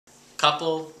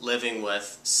Couple living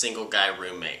with single guy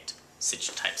roommate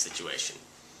type situation.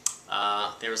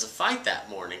 There was a fight that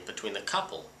morning between the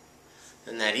couple.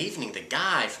 And that evening, the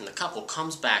guy from the couple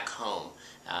comes back home,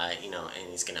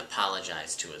 and he's going to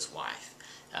apologize to his wife.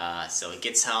 So he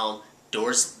gets home,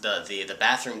 the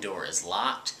bathroom door is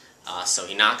locked, so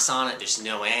he knocks on it, there's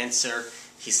no answer.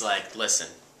 He's like, listen,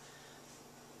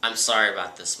 I'm sorry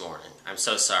about this morning. I'm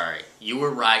so sorry. You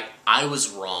were right, I was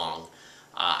wrong.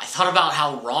 I thought about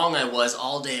how wrong I was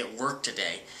all day at work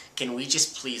today. Can we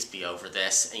just please be over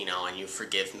this, and you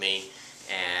forgive me?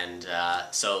 And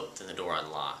so then the door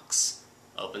unlocks,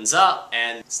 opens up,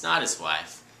 and it's not his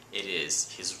wife. It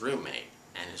is his roommate,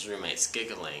 and his roommate's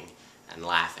giggling and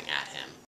laughing at him.